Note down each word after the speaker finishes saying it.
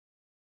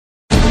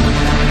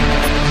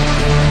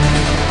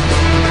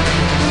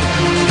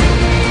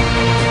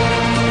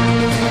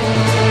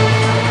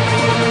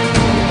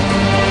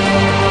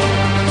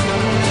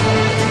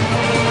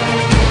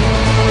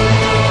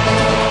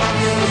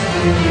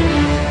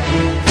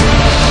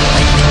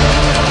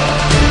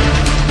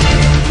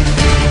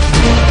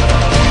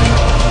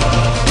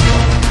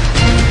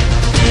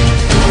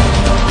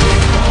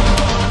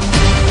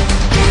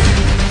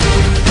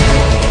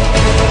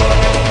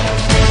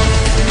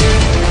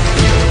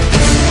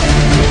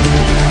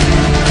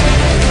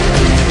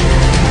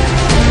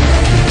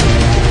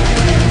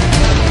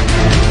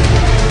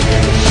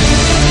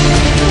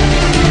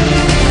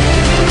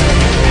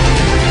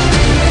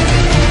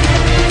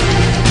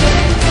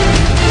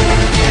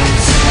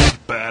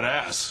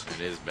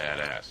It is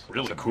badass.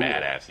 Really it's a cool.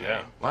 Badass name.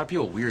 Yeah. A lot of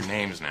people have weird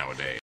names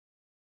nowadays.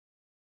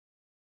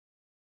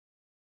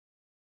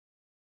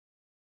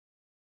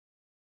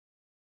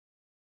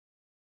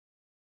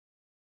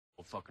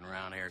 Fucking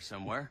around here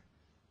somewhere.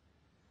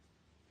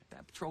 If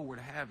that patrol were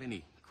to have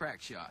any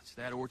crack shots,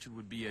 that orchard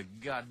would be a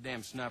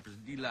goddamn sniper's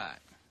delight.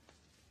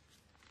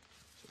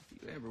 So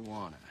if you ever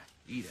want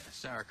to eat a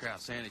sauerkraut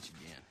sandwich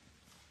again,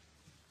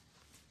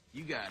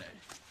 you gotta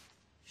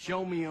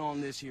show me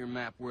on this here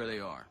map where they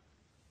are.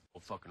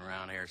 Fucking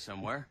around here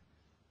somewhere.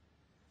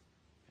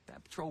 If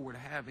that patrol were to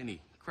have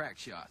any crack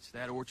shots,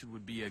 that orchard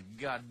would be a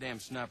goddamn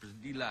sniper's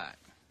delight.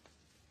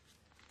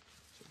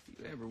 So if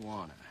you ever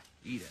want to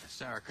eat a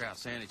sauerkraut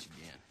sandwich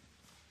again,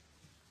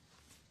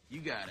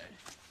 you gotta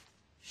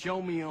show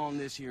me on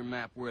this here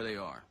map where they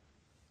are.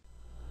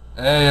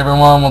 Hey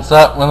everyone, what's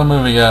up? We're the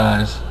movie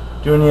guys.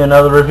 Doing you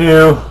another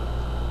review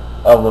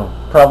of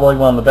probably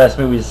one of the best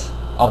movies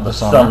of the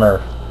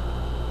summer.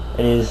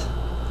 It is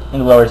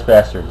Inglorious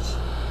Bastards.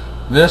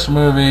 This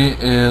movie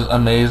is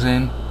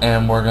amazing,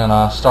 and we're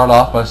gonna start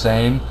off by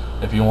saying,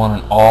 if you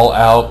want an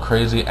all-out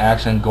crazy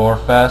action gore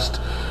fest,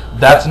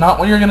 that's not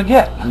what you're gonna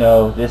get.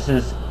 No, this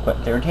is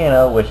Quentin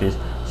Tarantino, which is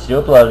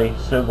still bloody,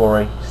 still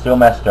gory, still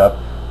messed up,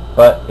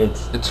 but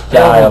it's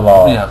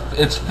dialogue.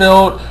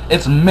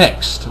 It's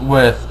mixed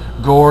with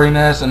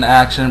goriness and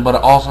action, but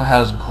it also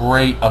has a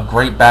great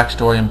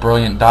backstory and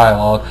brilliant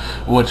dialogue,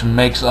 which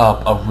makes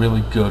up a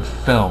really good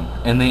film.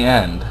 In the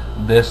end,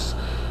 this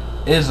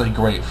is a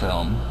great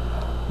film.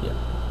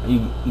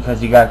 Yeah,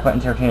 because you got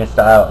Quentin Tarantino's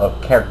style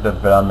of character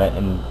development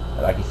and,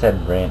 like you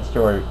said, brilliant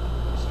story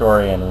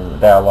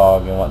and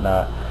dialogue and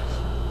whatnot,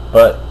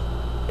 but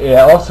it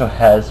also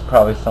has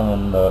probably some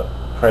of the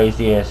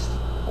craziest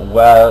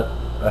what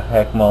the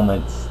heck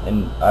moments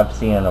I've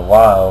seen in a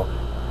while,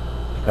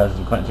 because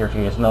Quentin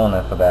Tarantino is known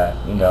for that.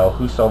 You know,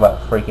 who saw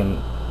that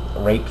freaking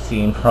rape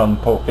scene from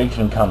Pulp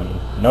Fiction coming?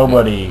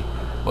 Nobody.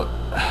 But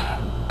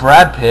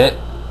Brad Pitt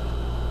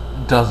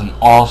does an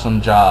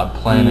awesome job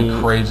playing a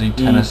crazy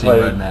Tennessee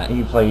redneck.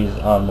 He plays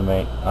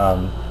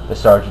the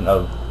sergeant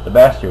of the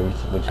Bastards,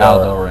 which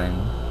Aldo Ring,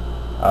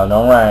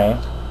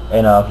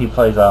 and he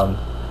plays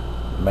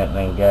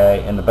main guy,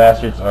 and the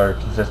Bastards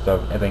consist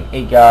of, I think,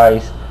 8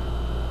 guys.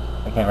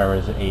 I can't remember,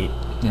 is it 8?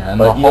 Yeah, and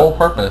the whole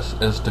purpose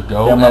is to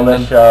go in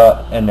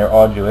militia, and they're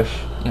all Jewish,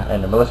 yeah.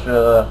 And the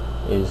militia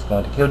is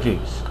going to kill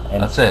Jews.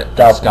 And that's it.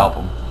 Scalp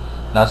them.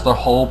 That's their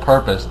whole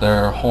purpose.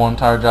 Their whole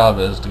entire job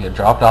is to get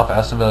dropped off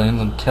as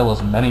civilians and kill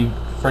as many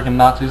freaking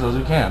Nazis as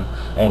you can.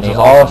 And they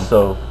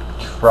also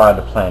try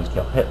to plan to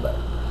kill Hitler.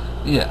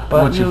 Yeah,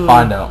 but which you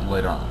find out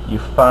later on. You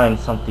find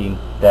something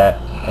that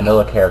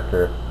another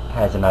character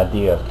has an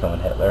idea of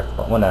killing Hitler,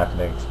 but we're not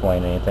going to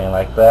explain anything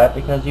like that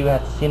because you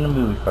have to see the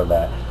movie for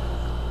that.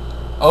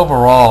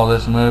 Overall,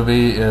 this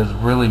movie is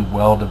really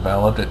well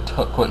developed. It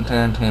took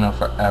Quentin Tarantino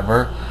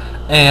forever,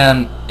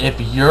 and if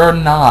you're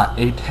not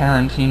a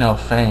Tarantino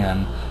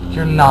fan,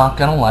 you're not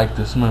going to like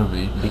this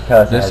movie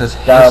because this is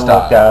his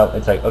style.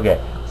 It's like,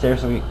 okay,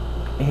 seriously,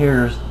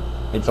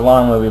 it's a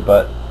long movie,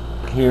 but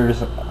here's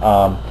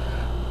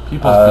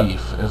people's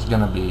beef is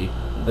going to be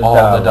the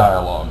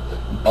dialogue.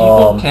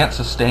 People can't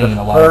sustain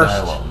a lot of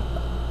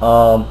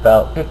dialogue.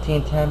 About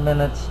 15-10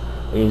 minutes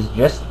is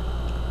just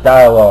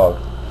dialogue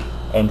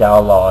in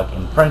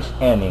French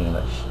and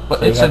English. But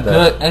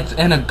so it's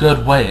in a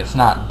good way. It's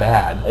not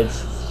bad. It's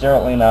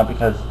certainly not,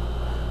 because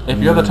if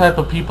you're the type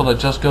of people that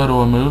just go to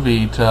a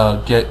movie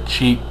to get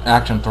cheap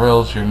action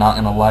thrills, you're not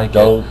gonna like it.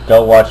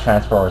 Go watch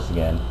Transformers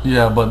again.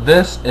 Yeah, but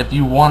this, if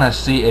you want to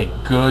see a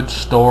good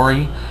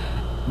story,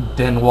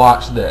 then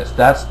watch this.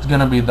 That's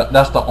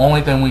the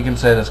only thing we can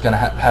say that's gonna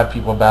have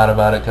people bad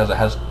about it, because it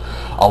has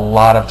a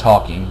lot of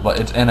talking, but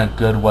it's in a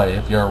good way.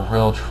 If you're a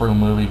real true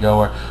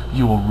moviegoer,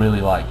 you will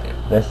really like it.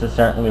 This is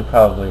certainly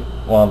probably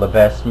one of the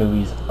best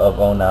movies of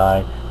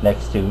 '09,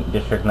 next to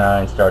District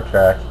 9, Star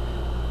Trek.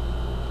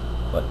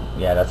 But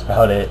yeah, that's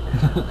about it.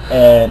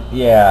 And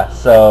yeah,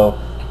 so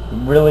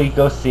really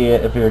go see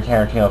it if you're a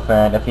Tarantino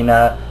fan. If you're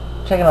not,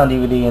 check it on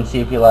DVD and see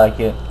if you like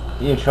it.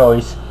 Your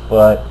choice,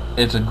 but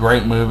it's a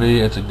great movie.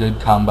 It's a good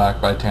comeback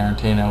by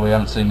Tarantino. We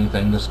haven't seen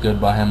anything this good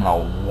by him in a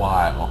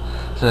while,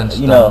 since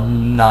the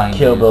 90s.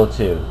 Kill Bill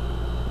 2,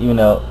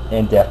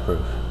 and Death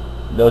Proof.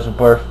 Those were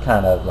both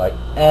kind of like,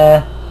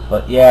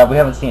 but yeah, we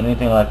haven't seen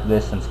anything like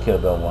this since Kill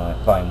Bill 1,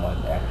 Volume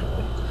 1,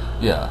 actually.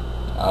 Yeah,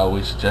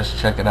 we suggest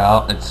check it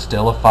out. It's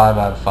still a 5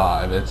 out of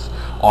 5. It's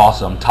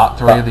awesome. Top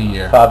 3 of the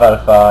year. 5 out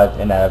of 5,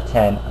 and out of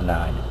 10, a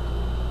 9.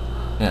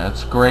 Yeah,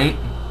 it's great.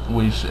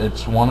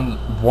 It's one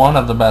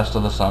of the best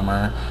of the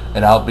summer.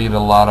 It outbeat a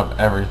lot of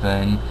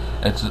everything.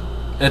 It's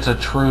a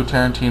true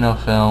Tarantino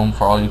film.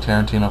 For all you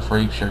Tarantino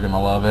freaks, you're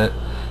gonna love it.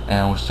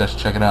 And just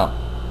check it out.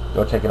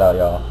 Go check it out,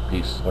 y'all.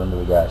 Peace. What a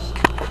movie, guys.